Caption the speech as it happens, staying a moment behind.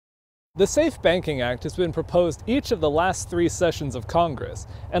The Safe Banking Act has been proposed each of the last 3 sessions of Congress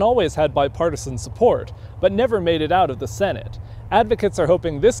and always had bipartisan support, but never made it out of the Senate. Advocates are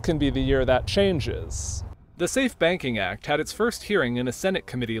hoping this can be the year that changes. The Safe Banking Act had its first hearing in a Senate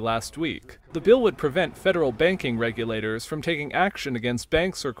committee last week. The bill would prevent federal banking regulators from taking action against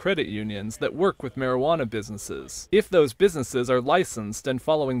banks or credit unions that work with marijuana businesses, if those businesses are licensed and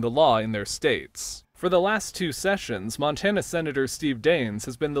following the law in their states. For the last 2 sessions, Montana Senator Steve Daines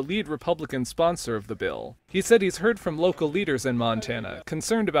has been the lead Republican sponsor of the bill. He said he's heard from local leaders in Montana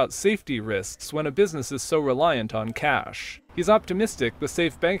concerned about safety risks when a business is so reliant on cash. He's optimistic the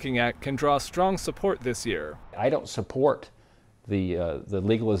Safe Banking Act can draw strong support this year. I don't support the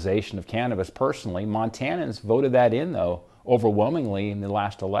legalization of cannabis personally. Montanans voted that in, though, overwhelmingly in the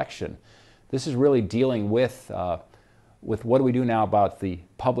last election. This is really dealing with what do we do now about the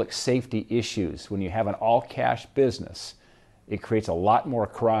public safety issues. When you have an all-cash business, it creates a lot more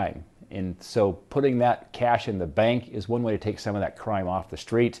crime. And so putting that cash in the bank is one way to take some of that crime off the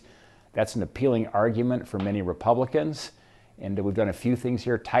street. That's an appealing argument for many Republicans. And we've done a few things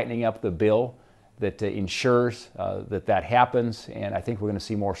here, tightening up the bill that ensures that happens. And I think we're going to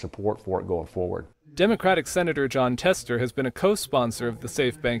see more support for it going forward. Democratic Senator Jon Tester has been a co-sponsor of the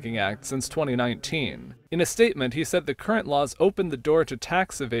Safe Banking Act since 2019. In a statement, he said the current laws opened the door to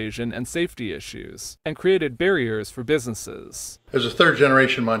tax evasion and safety issues, and created barriers for businesses. As a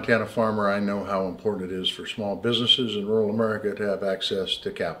third-generation Montana farmer, I know how important it is for small businesses in rural America to have access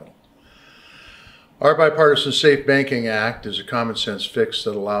to capital. Our bipartisan Safe Banking Act is a common-sense fix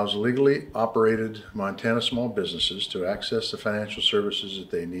that allows legally operated Montana small businesses to access the financial services that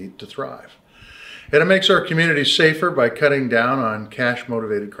they need to thrive. And it makes our communities safer by cutting down on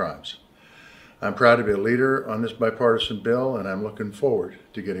cash-motivated crimes. I'm proud to be a leader on this bipartisan bill, and I'm looking forward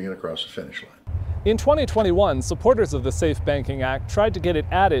to getting it across the finish line. In 2021, supporters of the Safe Banking Act tried to get it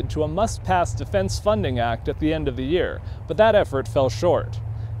added to a must-pass Defense Funding Act at the end of the year, but that effort fell short.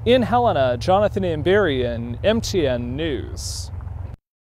 In Helena, Jonathan Amberian, MTN News.